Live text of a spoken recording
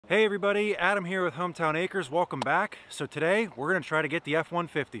Hey everybody, Adam here with Hometown Acres. Welcome back. So today we're going to try to get the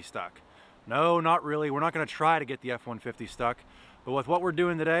F-150 stuck. No, not really. We're not going to try to get the F-150 stuck, but with what we're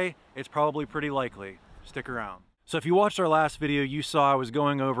doing today, it's probably pretty likely. Stick around. So if you watched our last video, you saw I was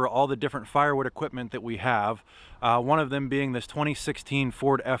going over all the different firewood equipment that we have. One of them being this 2016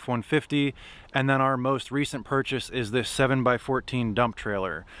 Ford F-150, and then our most recent purchase is this 7x14 dump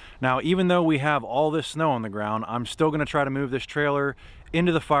trailer. Now, even though we have all this snow on the ground, I'm still going to try to move this trailer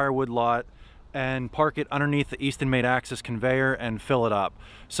into the firewood lot and park it underneath the Eastonmade access conveyor and fill it up.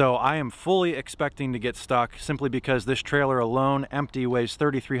 So I am fully expecting to get stuck simply because this trailer alone, empty, weighs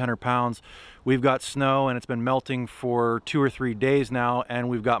 3,300 pounds. We've got snow and it's been melting for 2 or 3 days now, and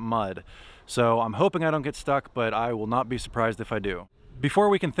we've got mud. So I'm hoping I don't get stuck, but I will not be surprised if I do. Before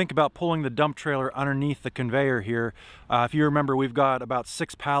we can think about pulling the dump trailer underneath the conveyor here, if you remember, we've got about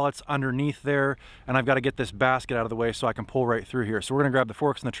 6 pallets underneath there, and I've got to get this basket out of the way so I can pull right through here. So we're going to grab the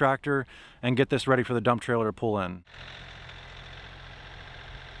forks and the tractor and get this ready for the dump trailer to pull in.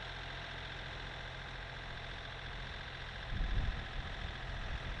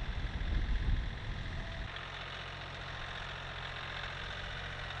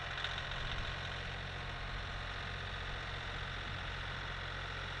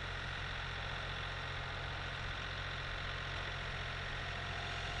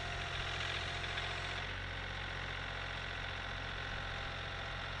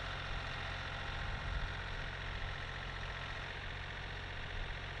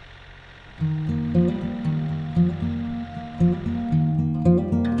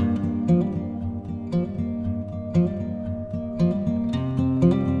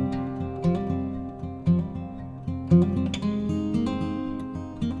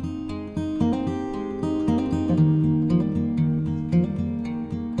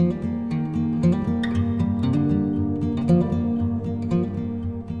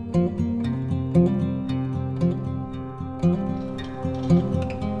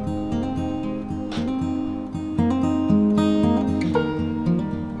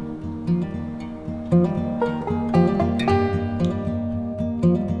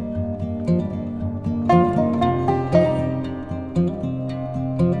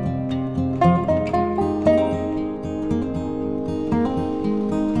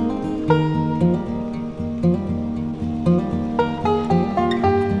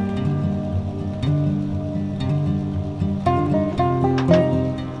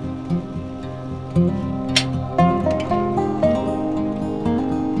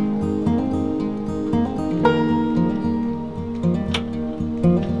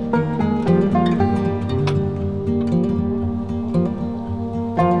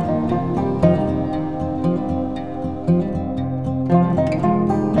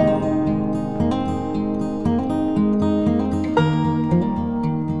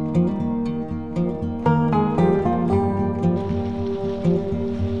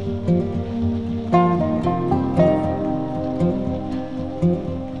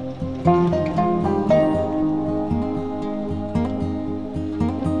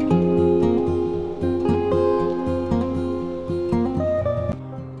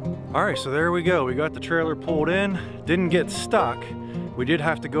 Alright, so there we go. We got the trailer pulled in, didn't get stuck. We did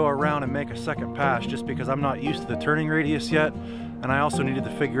have to go around and make a second pass just because I'm not used to the turning radius yet, and I also needed to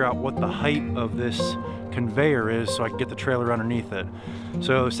figure out what the height of this conveyor is so I could get the trailer underneath it.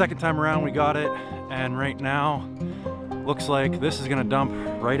 So the second time around we got it, and right now looks like this is going to dump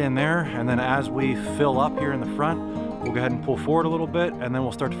right in there, and then as we fill up here in the front, we'll go ahead and pull forward a little bit, and then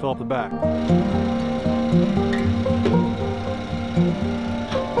we'll start to fill up the back.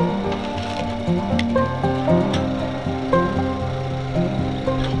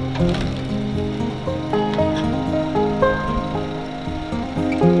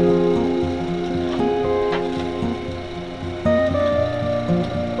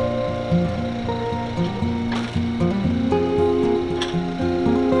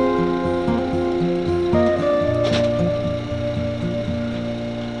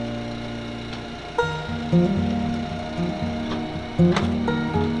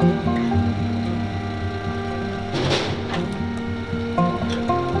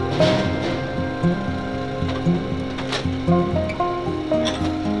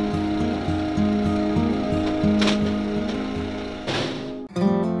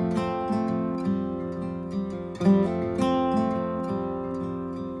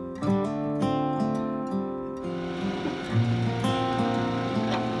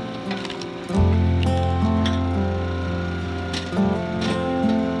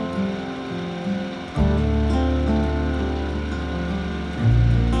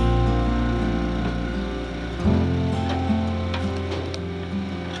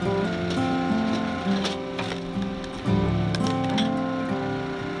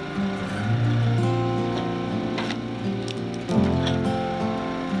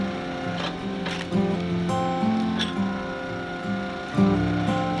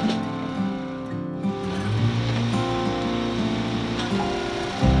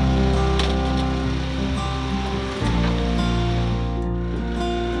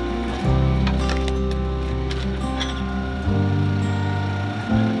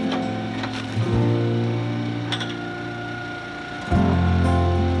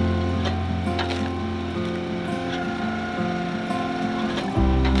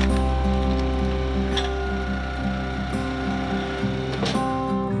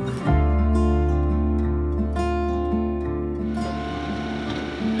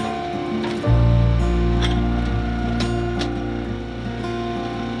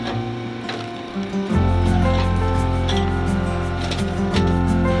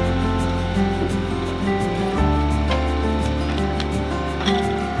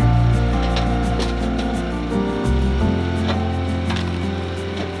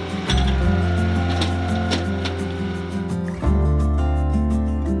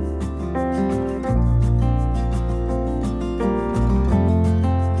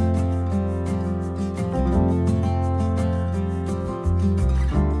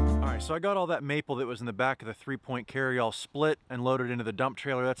 got all that maple that was in the back of the 3-point carry all split and loaded into the dump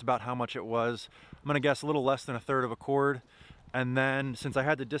trailer. That's about how much it was. I'm gonna guess a little less than 1/3 of a cord. And then since I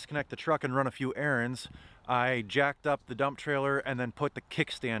had to disconnect the truck and run a few errands, I jacked up the dump trailer and then put the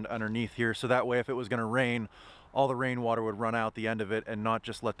kickstand underneath here, so that way if it was gonna rain, all the rainwater would run out the end of it and not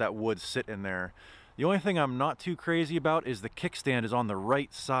just let that wood sit in there. The only thing I'm not too crazy about is the kickstand is on the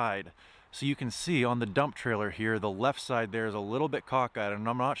right side. So you can see on the dump trailer here, the left side there is a little bit cockeyed, and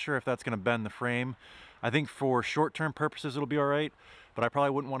I'm not sure if that's gonna bend the frame. I think for short-term purposes it'll be all right, but I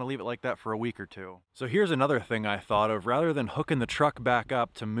probably wouldn't want to leave it like that for a week or two. So here's another thing I thought of. Rather than hooking the truck back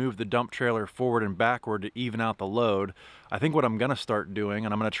up to move the dump trailer forward and backward to even out the load, I think what I'm gonna start doing,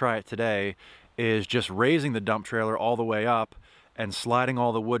 and I'm gonna try it today, is just raising the dump trailer all the way up and sliding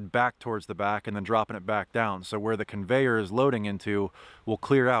all the wood back towards the back and then dropping it back down. So where the conveyor is loading into will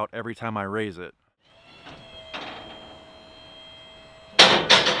clear out every time I raise it.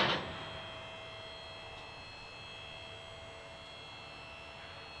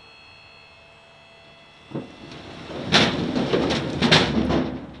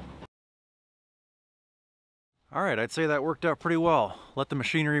 All right, I'd say that worked out pretty well. Let the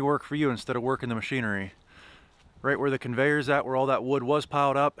machinery work for you instead of working the machinery. Right where the conveyor's at, where all that wood was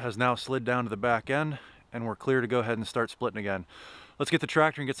piled up, has now slid down to the back end, and we're clear to go ahead and start splitting again. Let's get the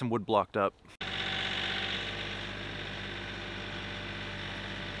tractor and get some wood blocked up.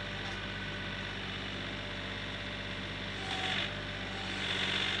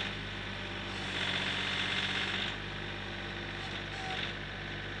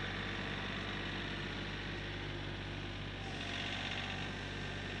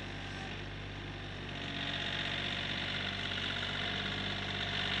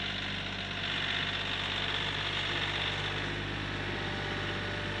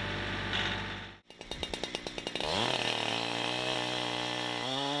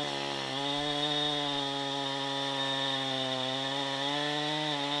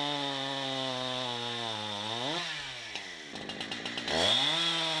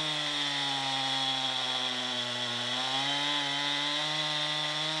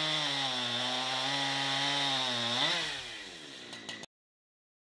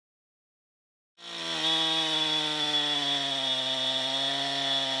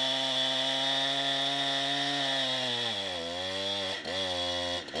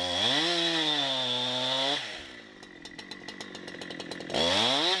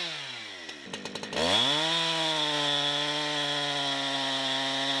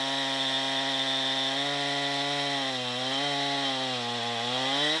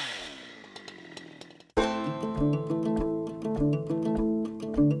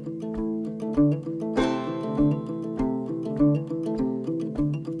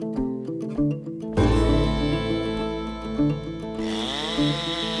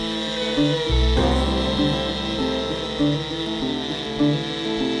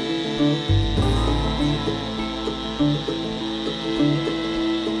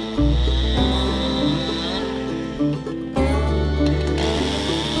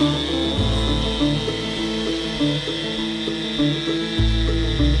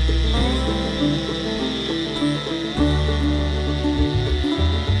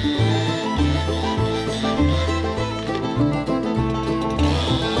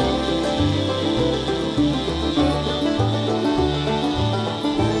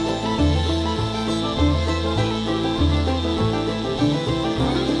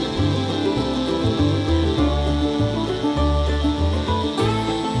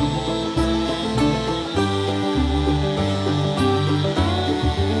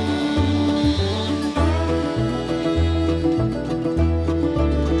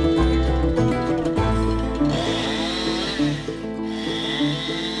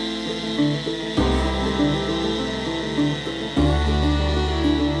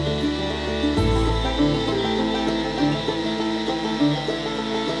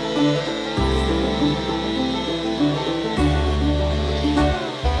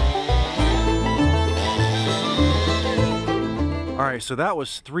 Alright, so that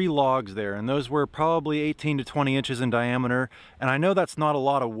was 3 logs there, and those were probably 18 to 20 inches in diameter, and I know that's not a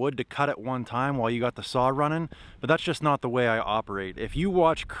lot of wood to cut at one time while you got the saw running, but that's just not the way I operate. If you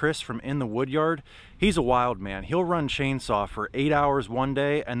watch Chris from In the Woodyard, he's a wild man. He'll run chainsaw for 8 hours one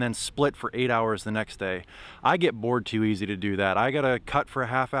day and then split for 8 hours the next day. I get bored too easy to do that. I gotta cut for a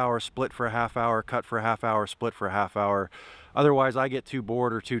half hour, split for a half hour, cut for a half hour, split for a half hour. Otherwise I get too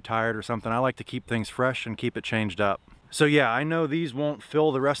bored or too tired or something. I like to keep things fresh and keep it changed up. So yeah, I know these won't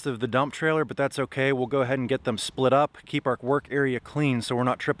fill the rest of the dump trailer, but that's okay. We'll go ahead and get them split up, keep our work area clean so we're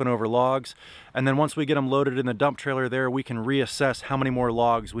not tripping over logs. And then once we get them loaded in the dump trailer there, we can reassess how many more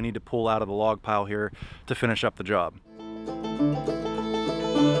logs we need to pull out of the log pile here to finish up the job.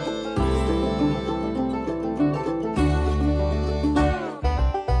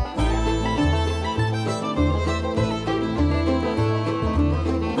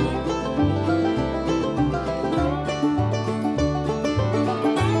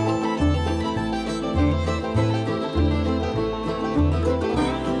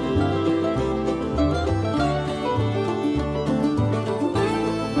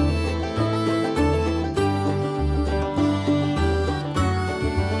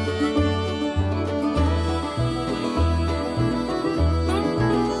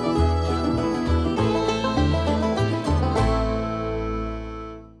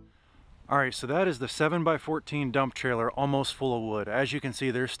 Alright, so that is the 7x14 dump trailer almost full of wood. As you can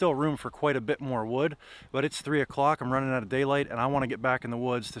see, there's still room for quite a bit more wood, but it's 3 o'clock, I'm running out of daylight, and I want to get back in the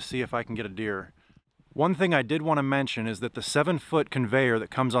woods to see if I can get a deer. One thing I did want to mention is that the 7-foot conveyor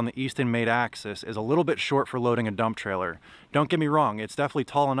that comes on the Eastonmade axis is a little bit short for loading a dump trailer. Don't get me wrong, it's definitely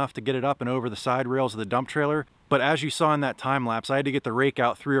tall enough to get it up and over the side rails of the dump trailer, but as you saw in that time lapse, I had to get the rake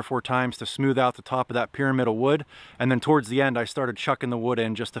out 3 or 4 times to smooth out the top of that pyramid of wood, and then towards the end I started chucking the wood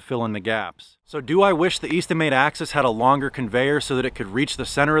in just to fill in the gaps. So do I wish the Eastonmade axis had a longer conveyor so that it could reach the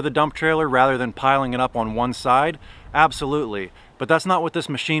center of the dump trailer rather than piling it up on one side? Absolutely. But that's not what this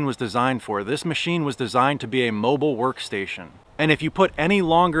machine was designed for. This machine was designed to be a mobile workstation. And if you put any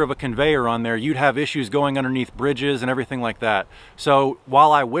longer of a conveyor on there, you'd have issues going underneath bridges and everything like that. So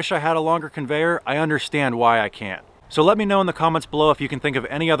while I wish I had a longer conveyor, I understand why I can't. So let me know in the comments below if you can think of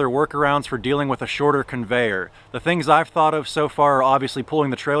any other workarounds for dealing with a shorter conveyor. The things I've thought of so far are obviously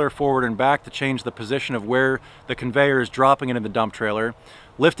pulling the trailer forward and back to change the position of where the conveyor is dropping into the dump trailer,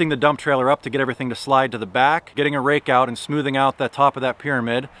 lifting the dump trailer up to get everything to slide to the back, getting a rake out and smoothing out the top of that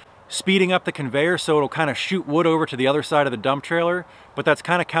pyramid, speeding up the conveyor so it'll kind of shoot wood over to the other side of the dump trailer, but that's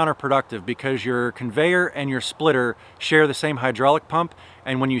kind of counterproductive because your conveyor and your splitter share the same hydraulic pump,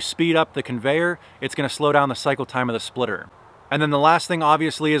 and when you speed up the conveyor, it's going to slow down the cycle time of the splitter. And then the last thing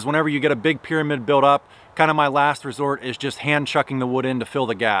obviously is whenever you get a big pyramid built up, kind of my last resort is just hand chucking the wood in to fill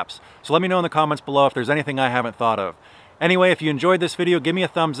the gaps. So let me know in the comments below if there's anything I haven't thought of. Anyway, if you enjoyed this video, give me a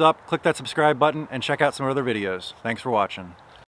thumbs up, click that subscribe button, and check out some other videos. Thanks for watching.